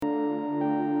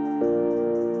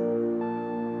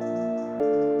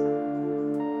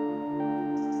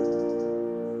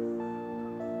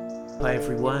Hi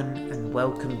everyone, and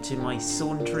welcome to my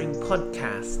Sauntering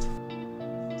podcast.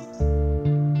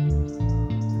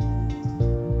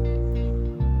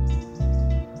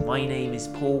 My name is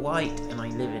Paul White and I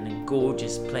live in a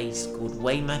gorgeous place called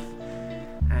Weymouth,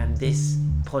 and this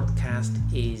podcast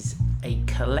is a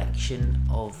collection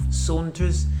of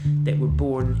saunters that were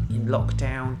born in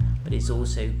lockdown, but it's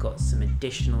also got some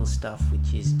additional stuff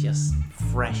which is just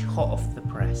fresh, hot off the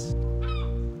press.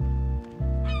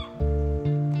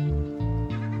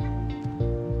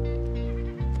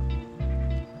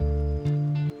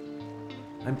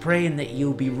 I'm praying that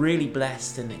you'll be really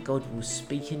blessed and that God will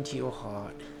speak into your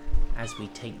heart as we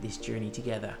take this journey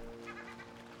together.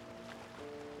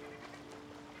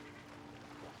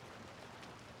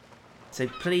 So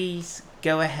please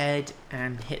go ahead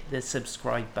and hit the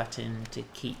subscribe button to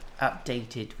keep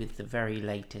updated with the very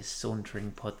latest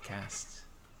Sauntering podcasts.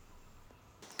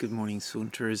 Good morning,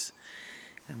 Saunterers,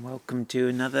 and welcome to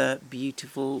another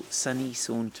beautiful sunny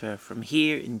saunter from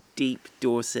here in deep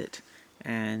Dorset.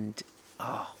 And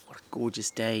what a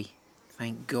gorgeous day.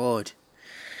 Thank God.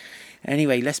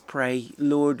 Anyway, let's pray.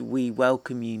 Lord, we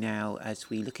welcome you now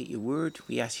as we look at your word.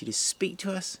 We ask you to speak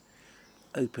to us,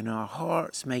 open our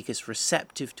hearts, make us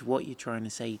receptive to what you're trying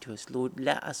to say to us. Lord,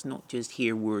 let us not just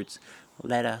hear words,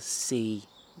 let us see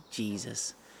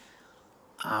Jesus.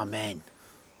 Amen.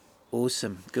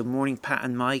 Awesome. Good morning, Pat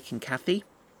and Mike and Kathy.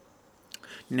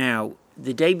 Now,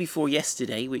 the day before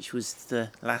yesterday, which was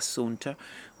the last saunter,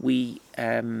 we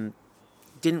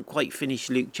didn't quite finish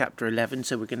Luke chapter 11,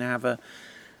 so we're going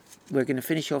to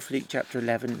finish off Luke chapter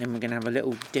 11, and then we're going to have a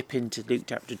little dip into Luke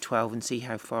chapter 12 and see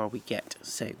how far we get.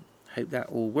 So hope that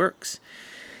all works.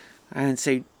 And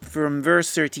so from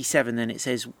verse 37 then, it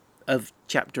says of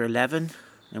chapter 11,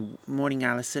 and morning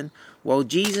Alison, while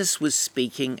Jesus was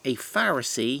speaking, a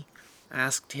Pharisee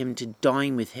asked him to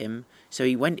dine with him, so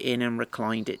he went in and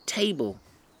reclined at table.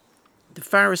 The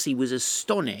Pharisee was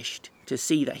astonished to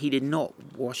see that he did not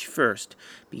wash first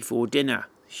before dinner.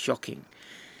 Shocking.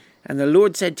 And the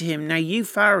Lord said to him, now you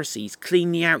Pharisees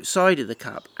clean the outside of the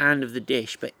cup and of the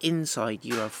dish, but inside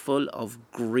you are full of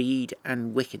greed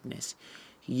and wickedness.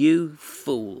 You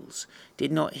fools!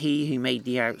 Did not he who made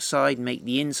the outside make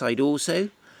the inside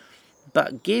also?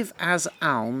 But give as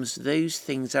alms those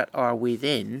things that are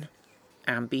within,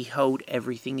 and behold,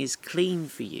 everything is clean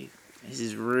for you. This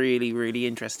is really, really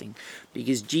interesting,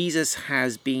 because Jesus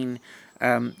has been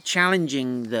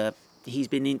challenging he's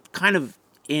been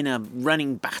in a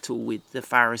running battle with the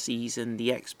Pharisees and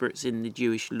the experts in the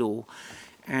Jewish law,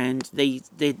 and they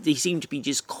seem to be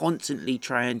just constantly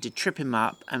trying to trip him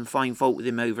up and find fault with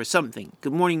him over something.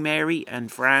 Good morning, Mary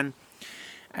and Fran.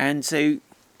 And so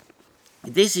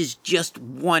this is just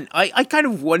one. I kind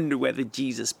of wonder whether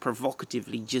Jesus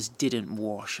provocatively just didn't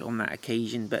wash on that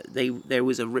occasion, but there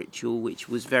was a ritual which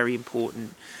was very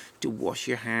important to wash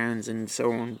your hands and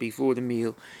so on before the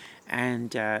meal.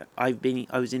 And I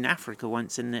was in Africa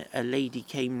once, and a lady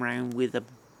came round with a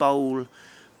bowl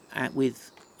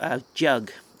with a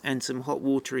jug and some hot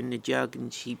water in the jug,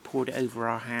 and she poured it over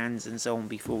our hands and so on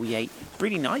before we ate.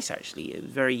 Really nice, actually. It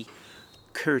was very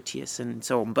courteous and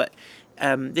so on. But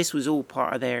this was all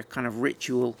part of their kind of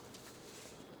ritual,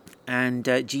 and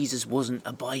Jesus wasn't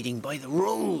abiding by the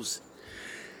rules.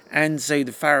 And so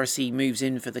the Pharisee moves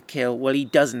in for the kill. Well, he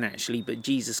doesn't actually, but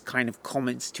Jesus kind of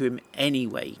comments to him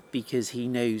anyway, because he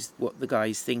knows what the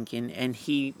guy's thinking, and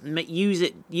he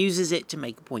uses it to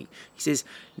make a point. He says,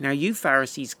 now you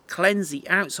Pharisees cleanse the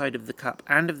outside of the cup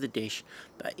and of the dish,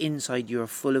 but inside you are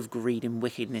full of greed and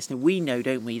wickedness. Now we know,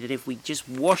 don't we, that if we just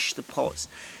wash the pots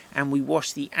and we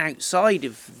wash the outside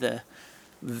of the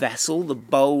vessel, the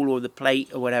bowl or the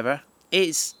plate or whatever,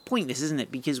 it's pointless, isn't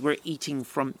it? Because we're eating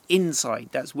from inside.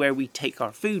 That's where we take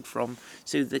our food from.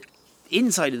 So the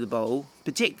inside of the bowl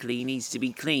particularly needs to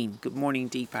be clean. Good morning,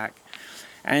 Deepak.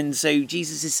 And so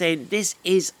Jesus is saying this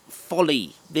is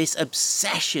folly. This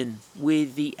obsession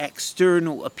with the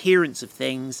external appearance of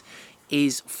things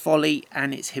is folly,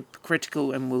 and it's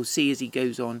hypocritical, and we'll see as he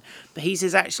goes on. But he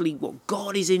says actually what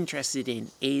God is interested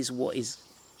in is what is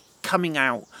coming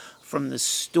out from the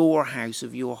storehouse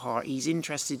of your heart. He's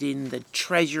interested in the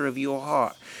treasure of your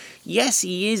heart. Yes,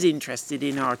 he is interested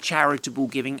in our charitable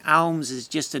giving. Alms is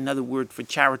just another word for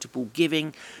charitable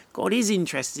giving. God is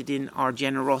interested in our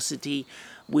generosity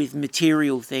with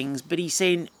material things, but he's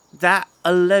saying that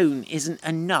alone isn't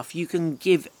enough. You can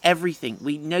give everything.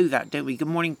 We know that, don't we? Good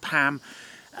morning, Pam.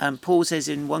 Paul says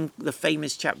in the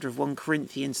famous chapter of 1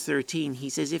 Corinthians 13, he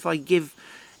says, if I give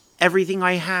everything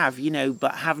I have,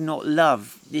 but have not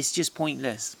love, it's just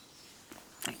pointless.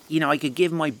 I could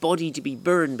give my body to be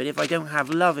burned, but if I don't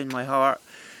have love in my heart,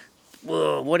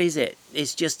 whoa, what is it?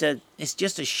 It's just a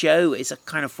show. It's a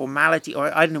kind of formality,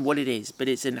 or I don't know what it is, but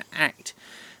it's an act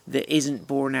that isn't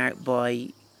borne out by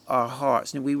our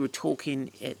hearts. And we were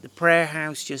talking at the prayer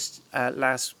house just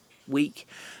last week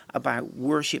about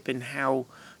worship and how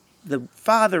the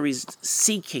Father is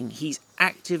seeking, he's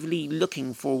actively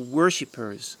looking for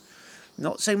worshippers.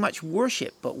 Not so much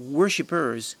worship, but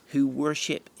worshippers who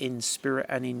worship in spirit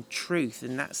and in truth.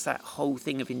 And that's that whole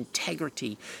thing of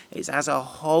integrity. It's as a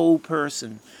whole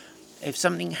person. If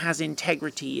something has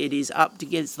integrity, it is up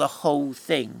against the whole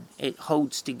thing. It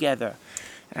holds together.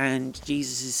 And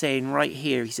Jesus is saying right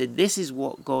here, he said, this is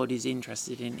what God is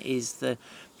interested in, is the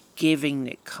giving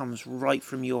that comes right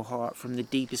from your heart, from the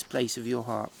deepest place of your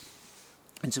heart.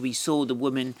 And so we saw the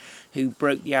woman who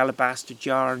broke the alabaster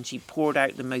jar, and she poured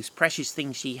out the most precious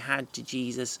thing she had to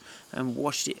Jesus and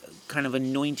washed it, kind of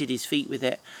anointed his feet with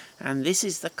it. And this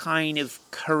is the kind of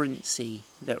currency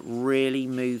that really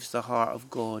moves the heart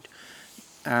of God.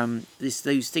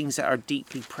 Those things that are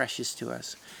deeply precious to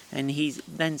us. And he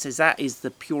then says that is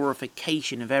the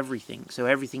purification of everything. So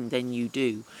everything then you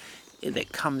do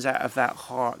that comes out of that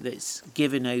heart that's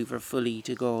given over fully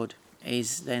to God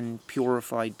is then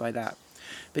purified by that.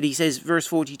 But he says, verse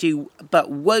 42, but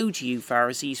woe to you,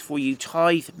 Pharisees, for you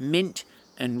tithe mint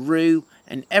and rue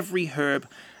and every herb,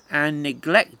 and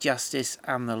neglect justice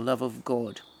and the love of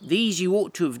God. These you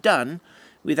ought to have done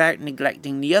without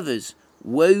neglecting the others.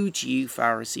 Woe to you,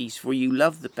 Pharisees, for you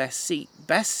love the best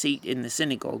seat in the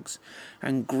synagogues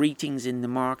and greetings in the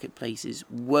marketplaces.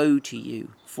 Woe to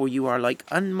you, for you are like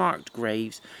unmarked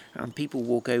graves, and people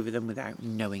walk over them without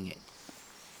knowing it.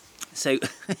 So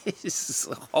it's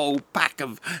a whole pack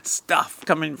of stuff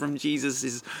coming from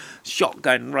Jesus'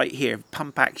 shotgun right here.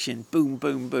 Pump action, boom,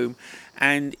 boom, boom.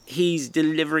 And he's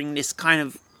delivering this kind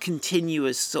of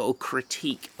continuous sort of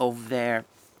critique of their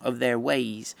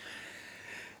ways.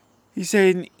 He's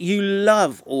saying, you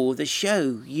love all the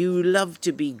show. You love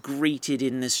to be greeted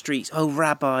in the streets. Oh,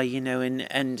 Rabbi,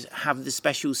 and have the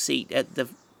special seat at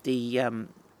the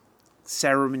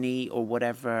ceremony or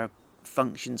whatever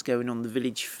functions going on, the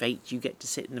village fete. You get to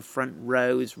sit in the front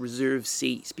row as reserved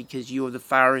seats because you're the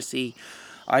Pharisee.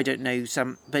 I don't know,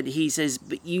 but he says,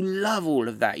 but you love all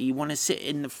of that. You want to sit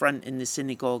in the front in the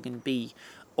synagogue and be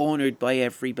honoured by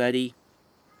everybody.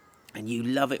 And you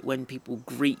love it when people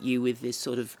greet you with this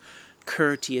sort of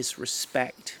courteous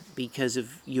respect because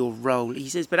of your role. He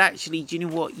says, but actually, do you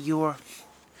know what? You're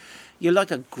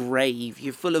like a grave.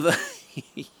 You're full of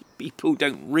people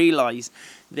don't realise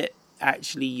that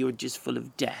actually you're just full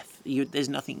of death. There's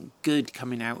nothing good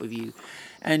coming out of you.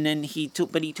 And then he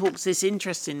talks this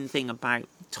interesting thing about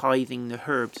tithing the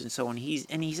herbs and so on.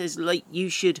 He says, like, you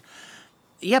should,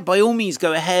 by all means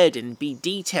go ahead and be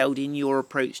detailed in your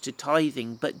approach to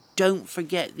tithing, but don't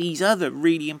forget these other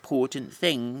really important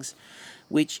things,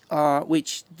 which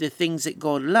the things that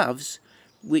God loves,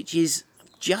 which is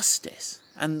justice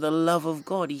and the love of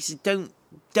God. He says,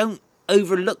 don't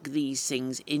overlook these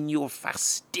things in your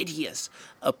fastidious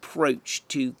approach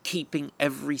to keeping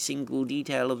every single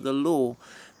detail of the law.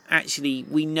 Actually,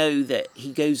 we know that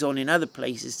he goes on in other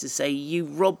places to say you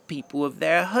rob people of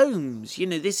their homes.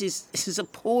 This is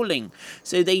appalling.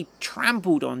 So they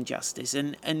trampled on justice,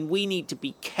 and we need to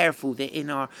be careful that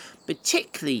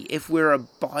particularly if we're a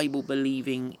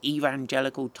Bible-believing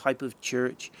evangelical type of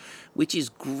church, which is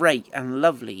great and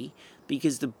lovely,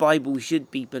 because the Bible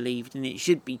should be believed and it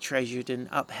should be treasured and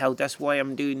upheld. That's why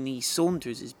I'm doing these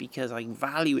saunters, is because I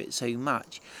value it so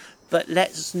much. But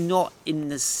let's not in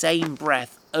the same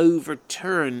breath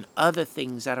overturn other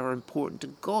things that are important to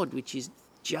God, which is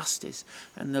justice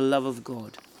and the love of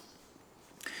God.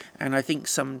 And I think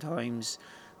sometimes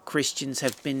Christians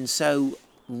have been so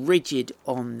rigid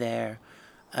on their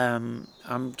I'm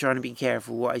trying to be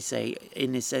careful what I say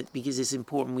in this sense, because it's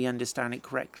important we understand it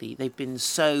correctly. They've been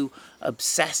so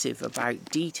obsessive about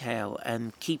detail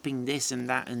and keeping this and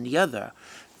that and the other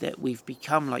that we've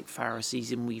become like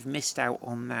Pharisees, and we've missed out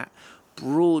on that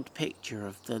broad picture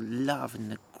of the love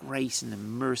and the grace and the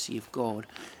mercy of God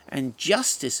and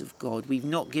justice of God. We've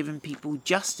not given people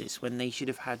justice when they should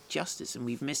have had justice, and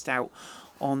we've missed out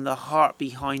on the heart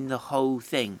behind the whole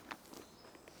thing.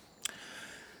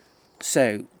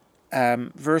 So,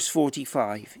 verse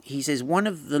 45, he says, one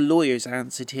of the lawyers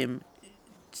answered him,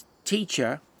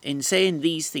 Teacher, in saying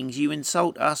these things you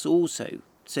insult us also.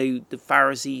 So the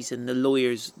Pharisees and the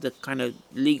lawyers, the kind of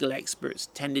legal experts,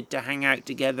 tended to hang out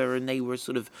together, and they were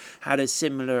had a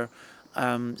similar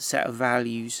set of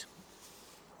values.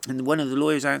 And one of the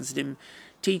lawyers answered him,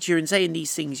 Teacher, in saying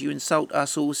these things you insult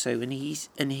us also. And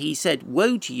he said,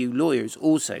 Woe to you, lawyers,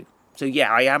 also. So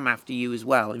I am after you as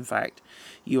well, in fact.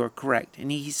 You are correct.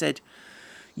 And he said,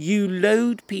 You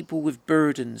load people with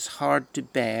burdens hard to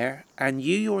bear, and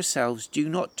you yourselves do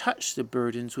not touch the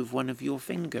burdens with one of your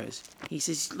fingers. He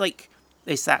says, like,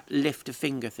 it's that lift a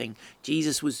finger thing.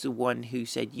 Jesus was the one who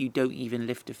said, you don't even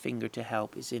lift a finger to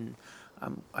help. It's in,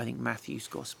 I think, Matthew's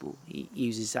Gospel. He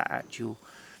uses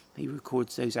he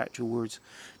records those actual words.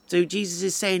 So Jesus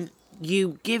is saying,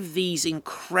 you give these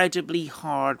incredibly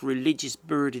hard religious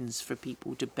burdens for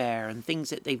people to bear, and things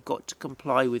that they've got to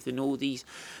comply with, and all these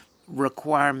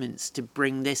requirements to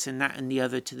bring this and that and the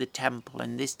other to the temple,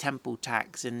 and this temple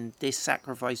tax and this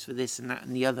sacrifice for this and that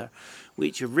and the other,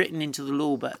 which are written into the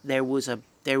law. But there was a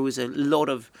lot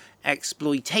of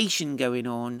exploitation going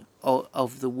on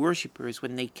of the worshippers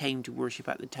when they came to worship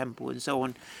at the temple and so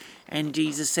on. And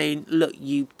Jesus saying, look,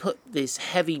 you put this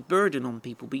heavy burden on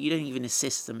people, but you don't even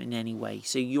assist them in any way.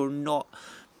 So you're not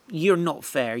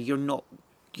fair. You're not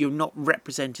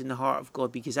representing the heart of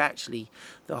God, because actually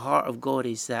the heart of God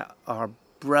is that our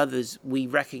brothers, we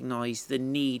recognize the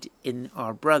need in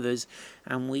our brothers,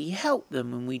 and we help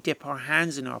them, and we dip our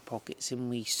hands in our pockets, and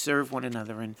we serve one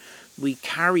another, and we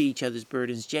carry each other's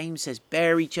burdens. James says,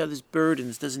 bear each other's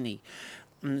burdens, doesn't he?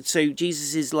 And so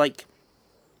Jesus is like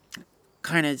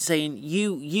kind of saying,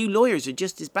 you lawyers are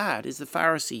just as bad as the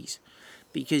Pharisees,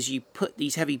 because you put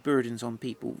these heavy burdens on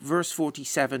people. Verse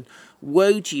 47,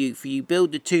 woe to you, for you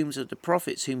build the tombs of the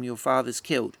prophets whom your fathers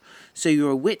killed. So you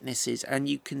are witnesses, and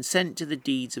you consent to the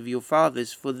deeds of your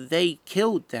fathers, for they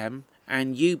killed them,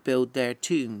 and you build their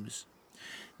tombs.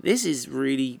 This is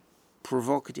really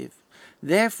provocative.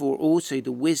 Therefore also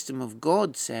the wisdom of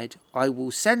God said, I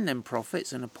will send them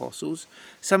prophets and apostles,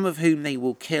 some of whom they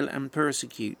will kill and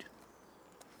persecute,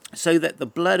 so that the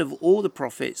blood of all the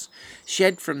prophets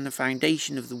shed from the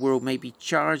foundation of the world may be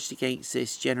charged against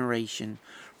this generation,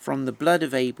 from the blood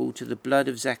of Abel to the blood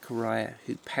of Zechariah,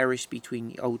 who perished between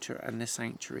the altar and the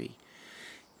sanctuary.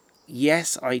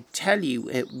 Yes, I tell you,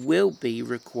 it will be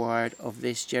required of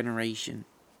this generation.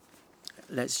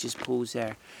 Let's just pause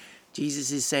there.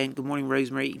 Jesus is saying, good morning,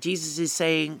 Rosemary. Jesus is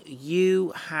saying,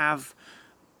 you've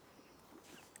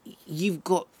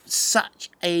got such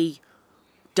a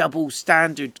double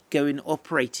standard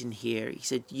operating here. He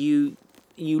said, you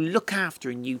look after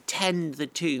and you tend the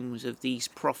tombs of these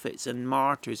prophets and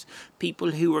martyrs,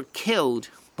 people who were killed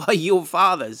by your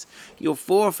fathers. Your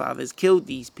forefathers killed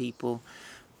these people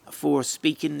for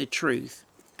speaking the truth,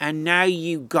 and now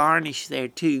you garnish their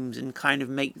tombs and kind of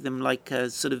make them like a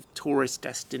sort of tourist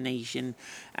destination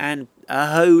and a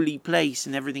holy place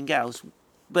and everything else.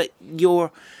 But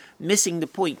you're missing the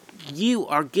point. You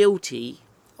are guilty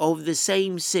of the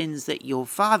same sins that your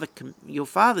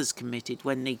fathers committed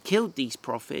when they killed these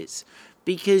prophets,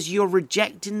 because you're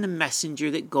rejecting the messenger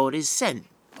that God has sent,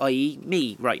 i.e.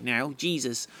 me right now,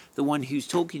 Jesus, the one who's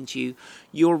talking to you.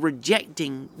 You're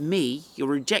rejecting me, you're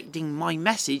rejecting my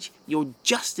message. You're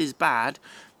just as bad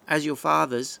as your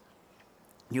fathers,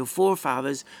 your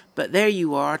forefathers, but there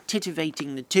you are,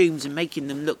 titivating the tombs and making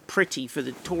them look pretty for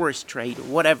the tourist trade or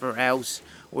whatever else,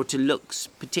 or to look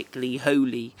particularly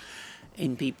holy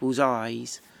in people's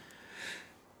eyes.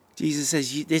 Jesus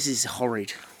says, this is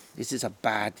horrid. This is a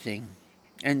bad thing.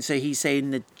 And so he's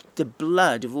saying that the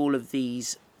blood of all of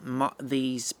these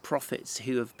prophets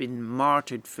who have been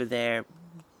martyred for their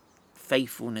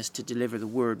faithfulness to deliver the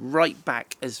word, right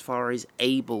back as far as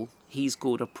Abel, he's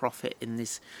called a prophet in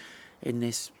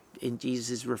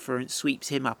Jesus' reference, sweeps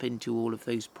him up into all of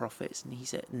those prophets. And he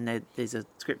said, and there's a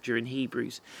scripture in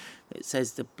Hebrews that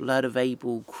says the blood of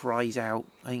Abel cries out.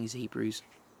 I think it's Hebrews.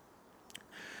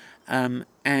 And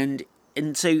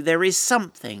so there is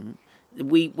something.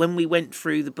 When we went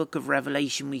through the book of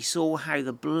Revelation, we saw how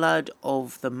the blood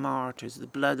of the martyrs, the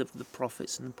blood of the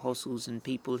prophets and apostles and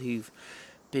people who've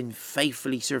been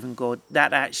faithfully serving God,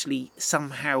 that actually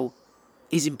somehow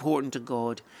is important to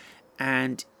God,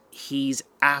 and he's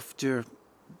after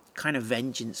kind of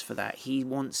vengeance for that. He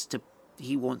wants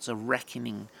a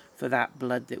reckoning for that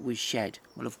blood that was shed.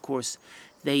 Well, of course,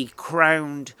 they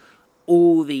crowned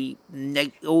all the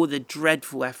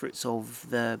dreadful efforts of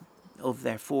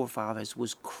their forefathers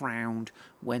was crowned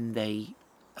when they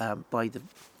by the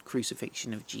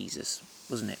crucifixion of Jesus,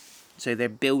 wasn't it? So they're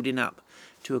building up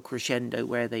to a crescendo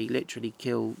where they literally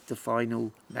kill the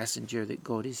final messenger that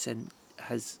God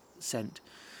has sent.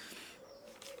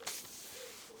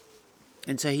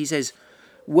 And so he says,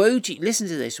 listen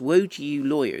to this, woe to you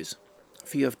lawyers,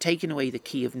 for you have taken away the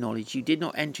key of knowledge. You did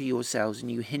not enter yourselves,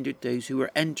 and you hindered those who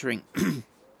were entering. And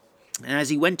as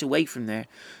he went away from there,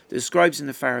 the scribes and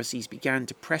the Pharisees began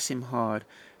to press him hard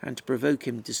and to provoke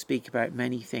him to speak about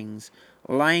many things,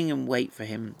 lying in wait for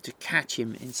him to catch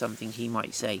him in something he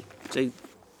might say. So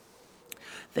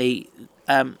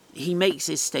He makes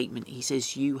this statement. He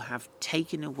says, "You have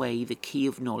taken away the key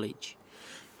of knowledge.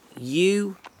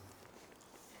 You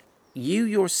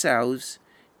yourselves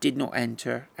did not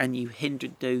enter, and you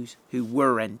hindered those who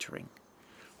were entering."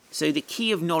 So the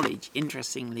key of knowledge,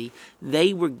 interestingly,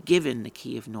 they were given the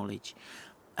key of knowledge.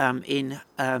 In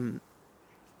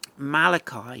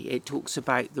Malachi, it talks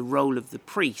about the role of the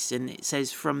priest, and it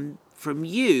says, from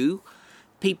you,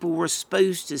 people were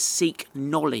supposed to seek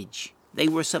knowledge. They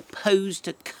were supposed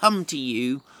to come to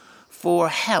you for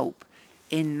help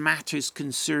in matters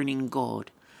concerning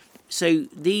God. So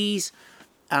these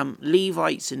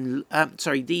Levites and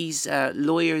these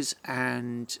lawyers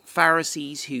and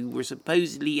Pharisees, who were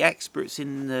supposedly experts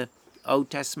in the Old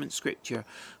Testament scripture,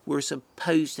 were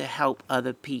supposed to help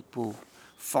other people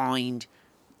find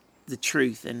the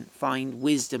truth and find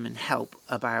wisdom and help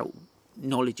about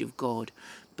knowledge of God.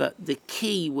 But the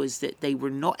key was that they were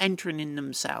not entering in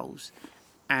themselves,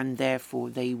 and therefore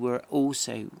they were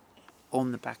also,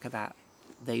 on the back of that,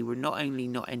 they were not only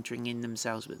not entering in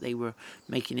themselves, but they were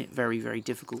making it very, very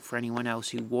difficult for anyone else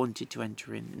who wanted to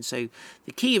enter in. And so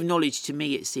the key of knowledge, to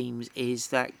me, it seems, is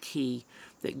that key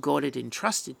that God had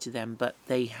entrusted to them, but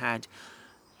they'd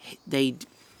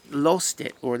lost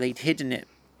it, or they'd hidden it,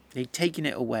 they'd taken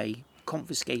it away,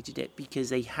 confiscated it, because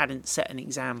they hadn't set an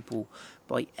example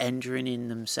by entering in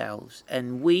themselves.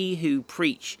 And we who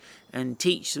preach and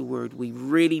teach the word, we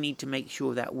really need to make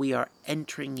sure that we are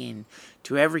entering in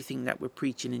to everything that we're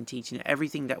preaching and teaching,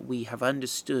 everything that we have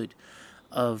understood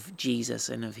of Jesus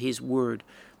and of his word,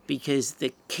 because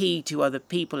the key to other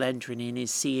people entering in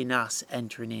is seeing us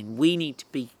entering in. We need to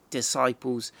be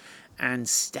disciples and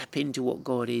step into what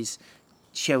God is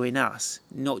showing us,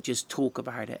 not just talk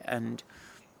about it and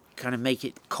kind of make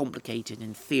it complicated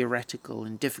and theoretical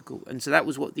and difficult. And so that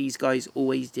was what these guys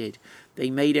always did.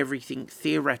 They made everything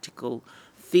theoretical,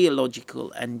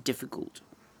 theological, and difficult.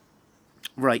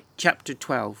 Right, chapter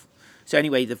 12. So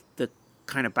anyway, the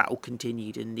kind of battle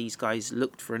continued, and these guys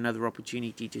looked for another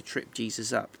opportunity to trip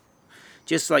Jesus up.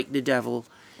 Just like the devil,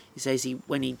 it says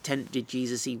when he tempted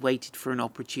Jesus, he waited for an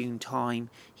opportune time.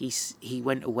 He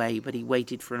went away, but he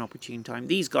waited for an opportune time.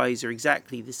 These guys are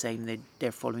exactly the same.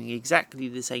 They're following exactly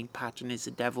the same pattern as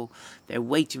the devil. They're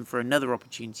waiting for another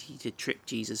opportunity to trip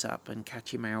Jesus up and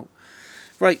catch him out.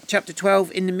 Right, chapter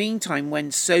 12. In the meantime,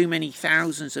 when so many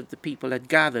thousands of the people had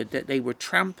gathered that they were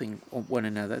trampling on one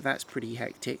another, that's pretty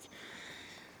hectic,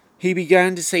 he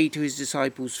began to say to his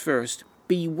disciples first,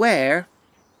 "Beware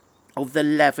of the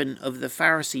leaven of the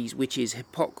Pharisees, which is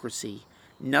hypocrisy.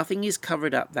 Nothing is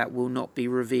covered up that will not be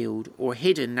revealed, or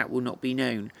hidden that will not be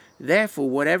known. Therefore,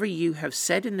 whatever you have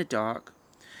said in the dark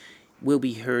will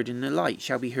be heard in the light,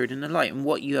 shall be heard in the light, and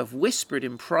what you have whispered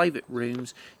in private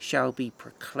rooms shall be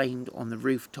proclaimed on the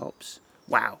rooftops."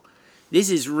 Wow. This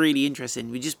is really interesting.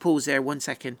 We just pause there 1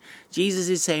 second. Jesus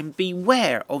is saying,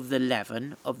 beware of the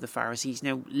leaven of the Pharisees.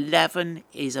 Now, leaven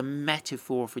is a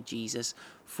metaphor for Jesus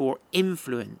for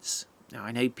influence. Now,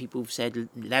 I know people have said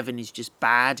leaven is just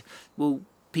bad. Well,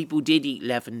 people did eat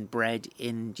leavened bread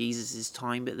in Jesus'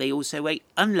 time, but they also ate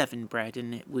unleavened bread,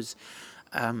 and it was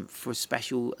for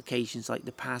special occasions like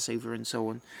the Passover and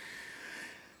so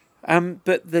on.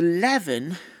 But the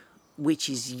leaven, which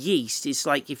is yeast, it's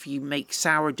like if you make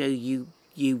sourdough,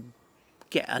 you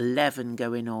get a leaven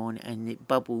going on, and it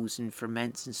bubbles and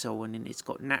ferments and so on, and it's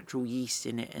got natural yeast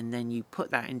in it, and then you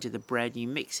put that into the bread, you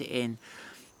mix it in,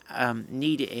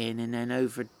 knead it in, and then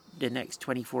over the next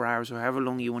 24 hours or however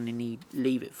long you want to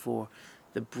leave it for,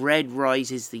 the bread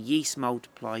rises, the yeast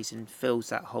multiplies and fills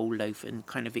that whole loaf and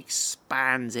kind of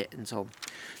expands it and so on.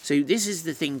 So this is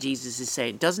the thing Jesus is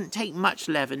saying. It doesn't take much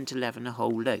leaven to leaven a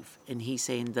whole loaf. And he's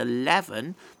saying the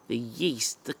leaven, the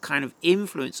yeast, the kind of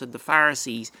influence of the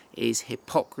Pharisees is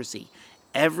hypocrisy.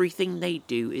 Everything they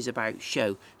do is about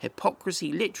show.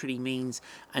 Hypocrisy literally means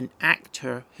an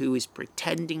actor who is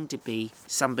pretending to be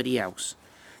somebody else,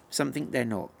 something they're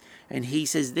not. And he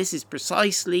says this is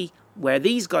precisely where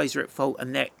these guys are at fault,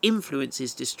 and their influence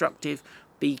is destructive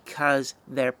because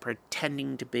they're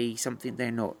pretending to be something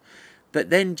they're not. But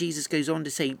then Jesus goes on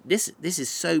to say, this is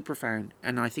so profound,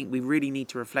 and I think we really need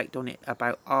to reflect on it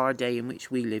about our day in which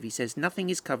we live. He says, nothing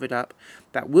is covered up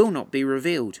that will not be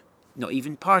revealed, not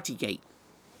even Partygate,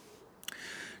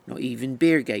 not even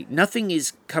Beergate. Nothing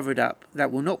is covered up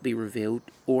that will not be revealed,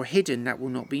 or hidden that will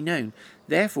not be known.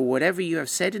 Therefore, whatever you have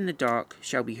said in the dark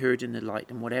shall be heard in the light,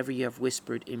 and whatever you have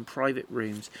whispered in private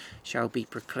rooms shall be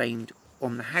proclaimed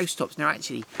on the housetops. Now,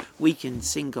 actually, we can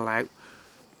single out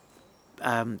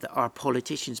our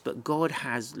politicians, but God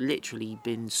has literally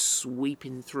been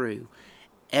sweeping through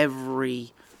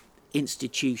every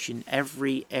institution,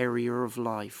 every area of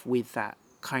life with that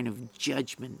kind of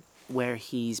judgment where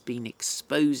he's been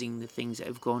exposing the things that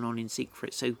have gone on in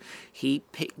secret. So he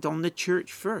picked on the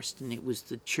church first, and it was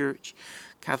the church,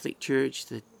 Catholic Church,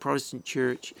 the Protestant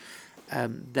Church,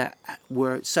 that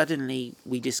were suddenly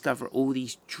we discover all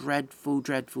these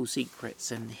dreadful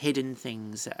secrets and hidden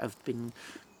things that have been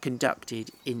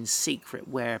conducted in secret,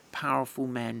 where powerful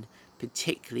men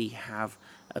particularly have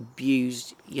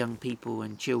abused young people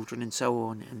and children and so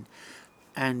on,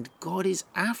 and God is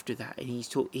after that, and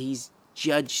he's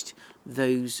judged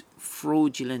those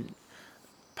fraudulent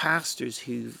pastors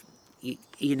who've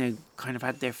kind of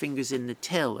had their fingers in the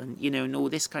till, and and all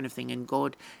this kind of thing, and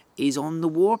God is on the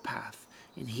warpath,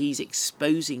 and he's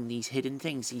exposing these hidden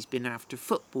things. He's been after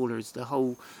footballers. The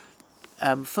whole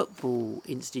football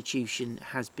institution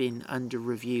has been under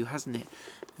review, hasn't it?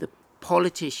 The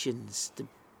politicians, the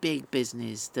big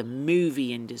business, the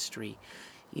movie industry,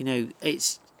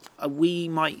 it's we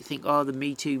might think, the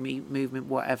Me Too movement,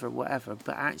 whatever,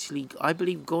 but actually I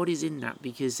believe God is in that,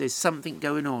 because there's something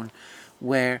going on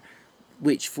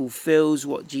which fulfills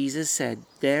what Jesus said.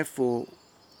 Therefore,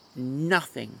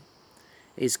 nothing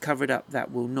is covered up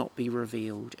that will not be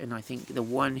revealed. And I think the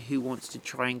one who wants to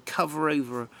try and cover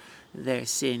over their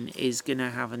sin is going to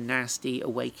have a nasty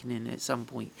awakening at some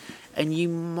point. And you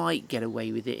might get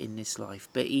away with it in this life,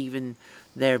 but even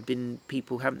there have been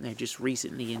people, haven't there, just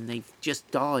recently, and they've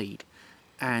just died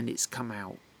and it's come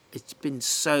out. It's been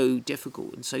so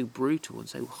difficult and so brutal and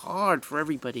so hard for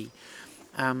everybody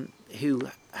who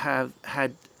have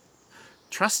had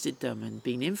trusted them and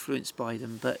been influenced by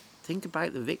them. But think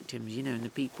about the victims, and the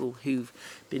people who've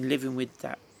been living with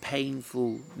that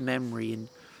painful memory and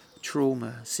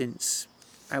trauma since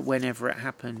whenever it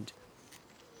happened,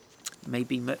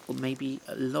 maybe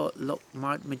a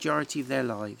lot majority of their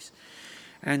lives.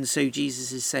 And so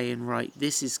Jesus is saying, right,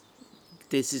 this is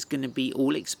going to be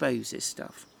all exposed, this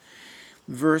stuff.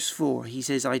 Verse 4, he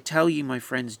says, I tell you, my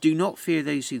friends, do not fear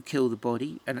those who kill the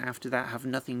body, and after that have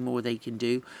nothing more they can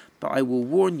do, but I will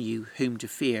warn you whom to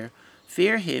fear.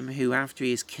 Fear him who, after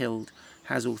he is killed,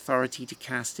 has authority to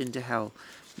cast into hell.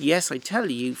 Yes, I tell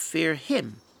you, fear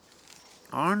him.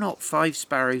 Are not 5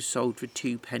 sparrows sold for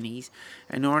 2 pennies,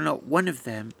 and not one of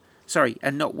them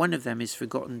is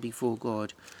forgotten before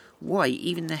God? Why,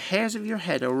 even the hairs of your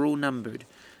head are all numbered.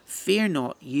 Fear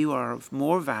not, you are of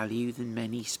more value than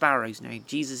many sparrows. Now,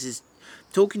 Jesus is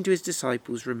talking to his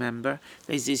disciples, remember.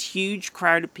 There's this huge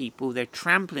crowd of people. They're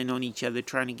trampling on each other,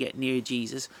 trying to get near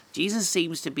Jesus. Jesus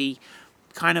seems to be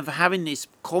kind of having this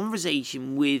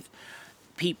conversation with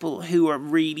people who are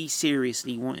really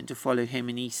seriously wanting to follow him.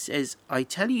 And he says, I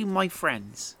tell you, my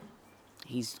friends.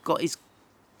 He's got his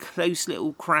close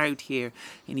little crowd here,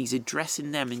 and he's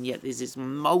addressing them, and yet there's this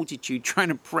multitude trying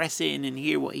to press in and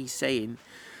hear what he's saying.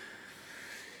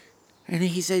 And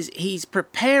he says he's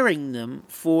preparing them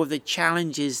for the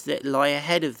challenges that lie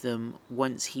ahead of them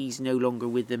once he's no longer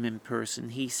with them in person.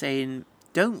 He's saying,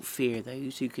 don't fear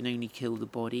those who can only kill the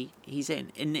body. He's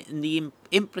saying, and the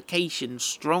implication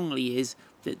strongly is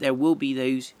that there will be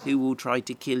those who will try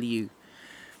to kill you.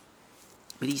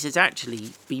 But he says, actually,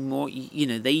 be more,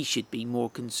 they should be more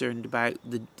concerned about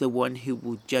the one who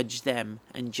will judge them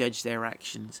and judge their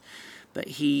actions. But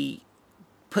he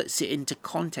puts it into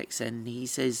context, and he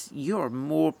says, you're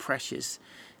more precious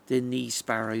than these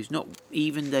sparrows, not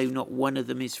even though not one of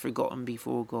them is forgotten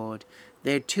before God.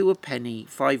 They're 2 a penny,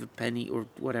 5 a penny, or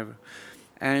whatever,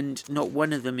 and not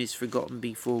one of them is forgotten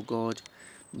before God.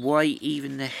 Why,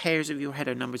 even the hairs of your head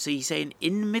are numbered. So he's saying,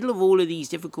 in the middle of all of these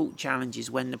difficult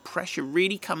challenges, when the pressure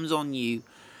really comes on you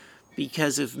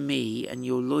because of me and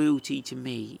your loyalty to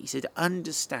me, he said,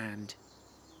 understand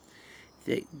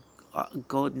that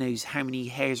God knows how many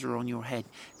hairs are on your head.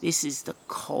 This is the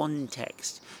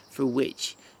context for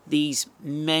which these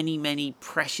many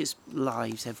precious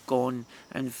lives have gone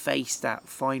and faced that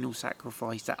final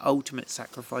sacrifice, that ultimate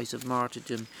sacrifice of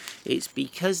martyrdom. It's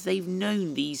because they've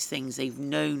known these things. They've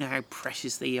known how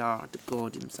precious they are to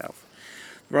God himself.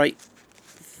 Right,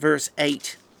 verse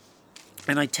 8.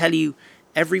 And I tell you,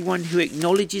 everyone who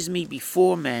acknowledges me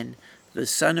before men, the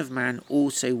Son of Man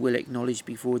also will acknowledge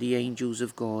before the angels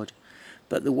of God.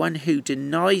 But the one who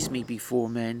denies me before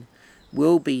men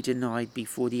will be denied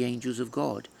before the angels of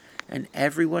God. And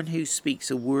everyone who speaks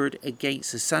a word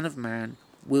against the Son of Man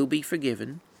will be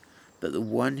forgiven, but the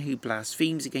one who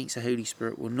blasphemes against the Holy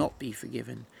Spirit will not be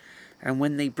forgiven. And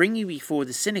when they bring you before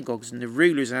the synagogues and the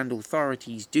rulers and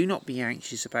authorities, do not be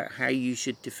anxious about how you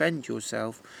should defend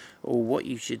yourself or what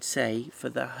you should say, for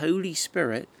the Holy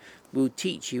Spirit will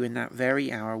teach you in that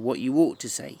very hour what you ought to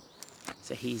say.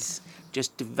 So he's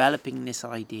just developing this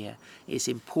idea. It's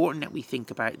important that we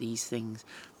think about these things,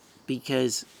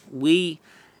 because we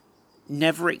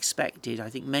never expected, I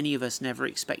think many of us never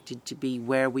expected to be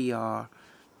where we are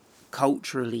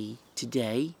culturally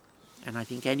today. And I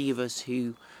think any of us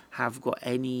who have got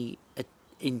any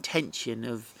intention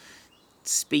of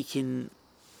speaking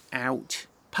out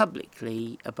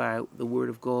publicly about the Word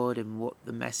of God and what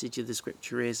the message of the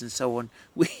Scripture is and so on,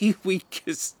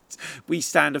 we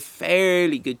stand a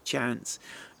fairly good chance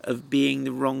of being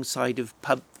the wrong side of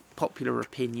popular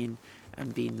opinion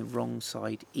and being the wrong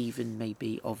side even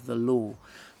maybe of the law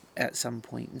at some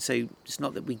point. And so it's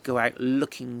not that we go out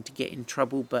looking to get in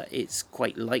trouble, but it's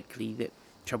quite likely that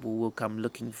trouble will come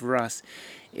looking for us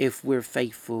if we're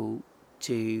faithful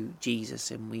to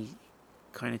Jesus and we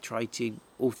kind of try to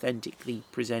authentically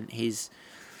present his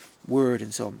word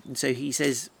and so on. And so he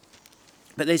says,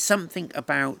 but there's something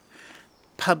about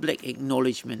public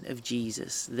acknowledgement of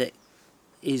Jesus that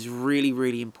is really,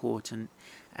 really important,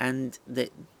 and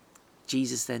that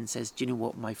Jesus then says, do you know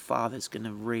what, my Father's going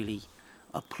to really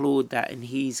applaud that, and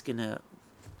he's going to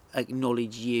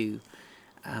acknowledge you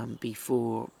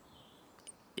before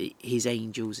his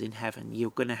angels in heaven. You're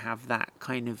going to have that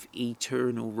kind of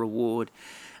eternal reward,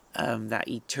 that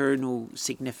eternal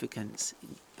significance.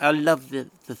 I love the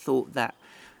thought that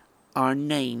our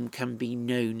name can be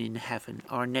known in heaven.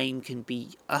 Our name can be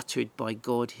uttered by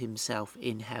God himself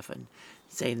in heaven,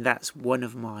 saying that's one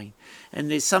of mine.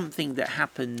 And there's something that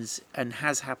happens and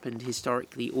has happened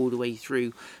historically all the way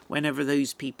through whenever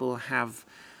those people have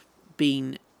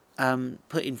been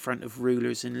put in front of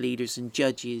rulers and leaders and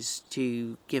judges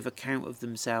to give account of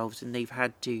themselves, and they've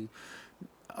had to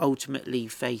ultimately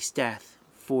face death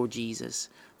for Jesus.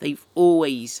 They've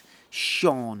always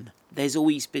shone. There's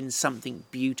always been something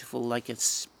beautiful, like a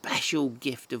special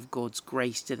gift of God's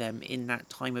grace to them in that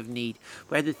time of need,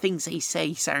 where the things they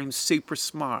say sound super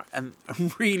smart and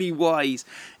really wise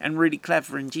and really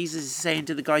clever. And Jesus is saying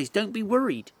to the guys, don't be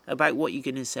worried about what you're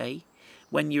going to say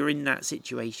when you're in that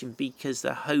situation, because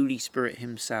the Holy Spirit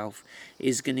himself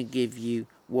is going to give you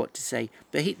what to say.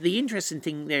 But the interesting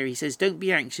thing there, he says, don't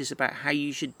be anxious about how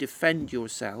you should defend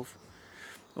yourself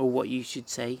or what you should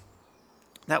say.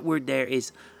 That word there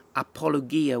is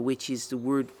apologia, which is the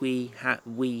word we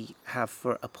have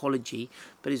for apology,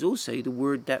 but is also the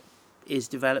word that is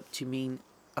developed to mean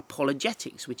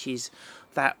apologetics, which is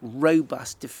that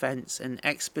robust defense and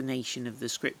explanation of the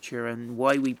Scripture and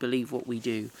why we believe what we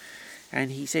do.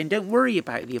 And he's saying, don't worry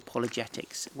about the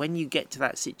apologetics. When you get to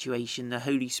that situation, the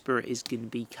Holy Spirit is going to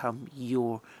become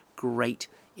your great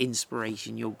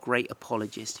inspiration, your great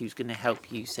apologist, who's going to help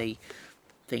you say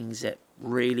things that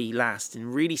really last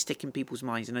and really stick in people's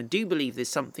minds. And I do believe there's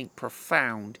something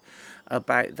profound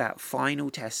about that final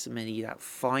testimony, that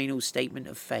final statement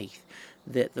of faith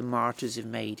that the martyrs have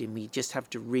made. And we just have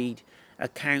to read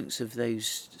accounts of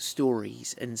those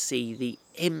stories and see the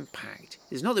impact.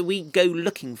 It's not that we go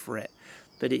looking for it,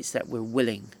 but it's that we're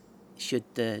willing. Should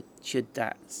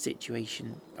that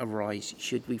situation arise,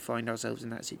 should we find ourselves in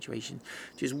that situation.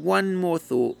 Just one more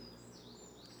thought.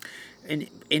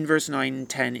 In verse 9 and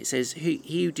 10 it says,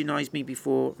 he who denies me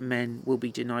before men will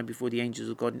be denied before the angels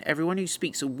of God, and everyone who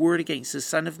speaks a word against the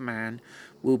Son of Man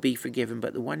will be forgiven,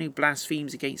 but the one who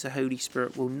blasphemes against the Holy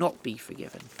Spirit will not be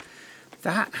forgiven.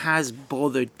 That has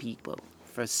bothered people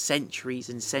for centuries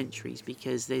and centuries,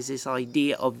 because there's this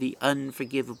idea of the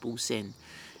unforgivable sin.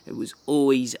 It was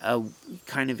always a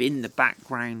kind of in the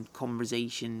background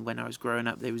conversation when I was growing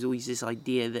up. There was always this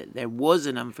idea that there was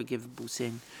an unforgivable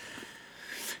sin.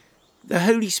 The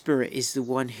Holy Spirit is the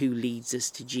one who leads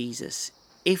us to Jesus.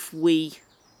 If we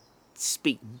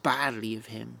speak badly of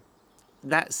him,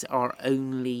 that's our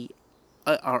only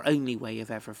way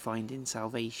of ever finding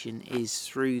salvation, is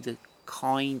through the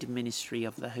kind ministry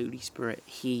of the Holy Spirit.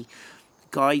 He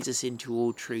guides us into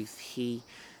all truth. He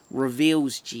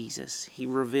reveals Jesus. He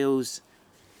reveals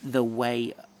the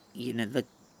way,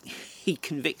 he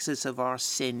convicts us of our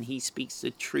sin. He speaks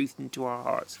the truth into our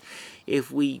hearts.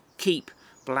 If we keep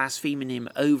blaspheming him,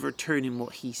 overturning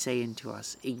what he's saying to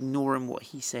us, ignoring what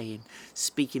he's saying,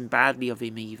 speaking badly of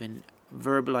him, even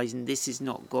verbalizing this is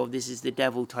not God, this is the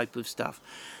devil type of stuff,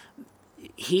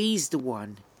 he's the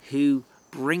one who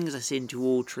brings us into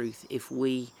all truth. If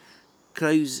we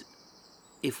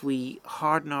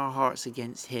harden our hearts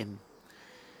against him,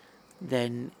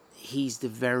 then he's the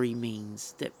very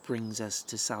means that brings us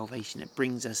to salvation. It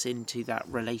brings us into that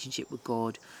relationship with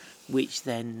God, which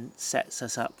then sets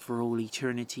us up for all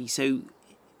eternity. So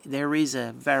there is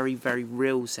a very, very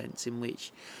real sense in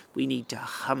which we need to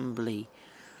humbly,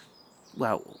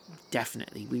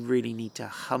 definitely, we really need to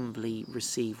humbly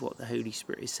receive what the Holy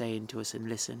Spirit is saying to us and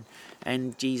listen.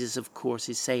 And Jesus, of course,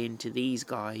 is saying to these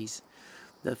guys,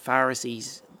 the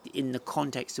Pharisees, in the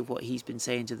context of what he's been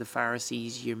saying to the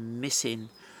Pharisees, you're missing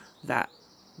that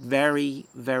very,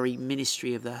 very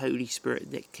ministry of the Holy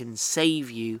Spirit that can save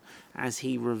you as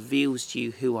he reveals to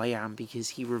you who I am, because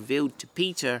he revealed to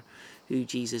Peter who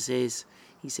Jesus is.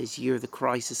 He says, you're the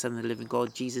Christ, the Son of the living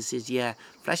God. Jesus says, yeah,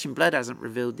 flesh and blood hasn't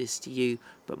revealed this to you,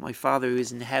 but my Father who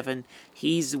is in heaven,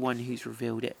 he's the one who's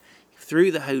revealed it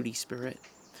through the Holy Spirit.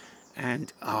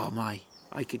 And I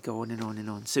could go on and on and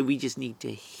on. So we just need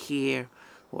to hear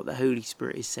what the Holy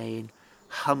Spirit is saying,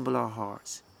 humble our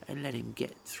hearts, and let him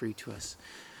get through to us.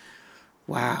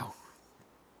 Wow.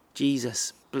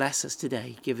 Jesus, bless us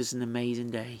today. Give us an amazing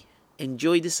day.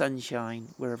 Enjoy the sunshine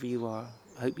wherever you are.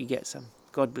 I hope you get some.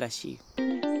 God bless you.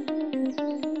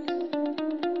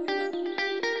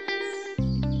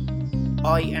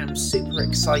 I am super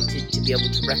excited to be able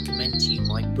to recommend to you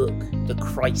my book, The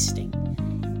Christing.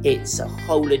 It's a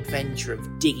whole adventure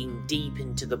of digging deep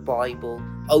into the Bible,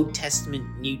 Old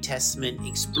Testament, New Testament,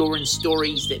 exploring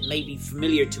stories that may be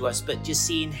familiar to us, but just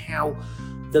seeing how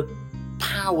the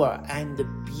power and the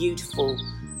beautiful,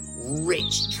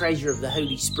 rich treasure of the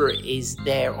Holy Spirit is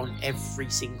there on every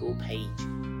single page.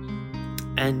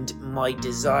 And my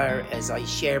desire as I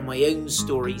share my own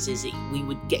stories is that we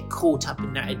would get caught up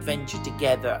in that adventure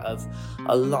together of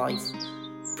a life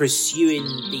pursuing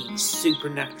the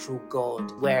supernatural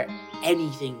God, where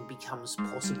anything becomes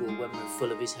possible when we're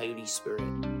full of his Holy Spirit.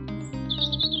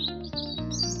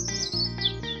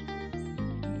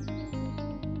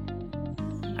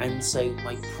 And so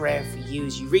my prayer for you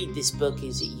as you read this book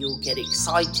is that you'll get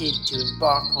excited to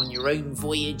embark on your own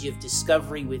voyage of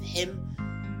discovery with him,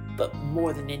 but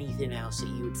more than anything else, that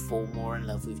you would fall more in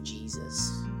love with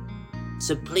Jesus.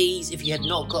 So please, if you have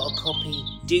not got a copy,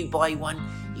 do buy one.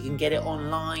 You can get it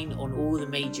online on all the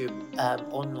major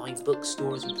online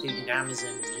bookstores, including Amazon,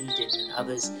 and Eden, and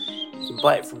others. You can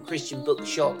buy it from Christian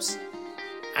bookshops,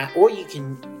 or you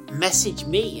can message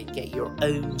me and get your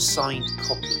own signed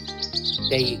copy.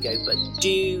 There you go. But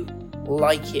do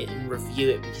like it and review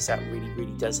it, because that really,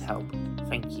 really does help.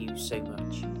 Thank you so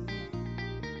much.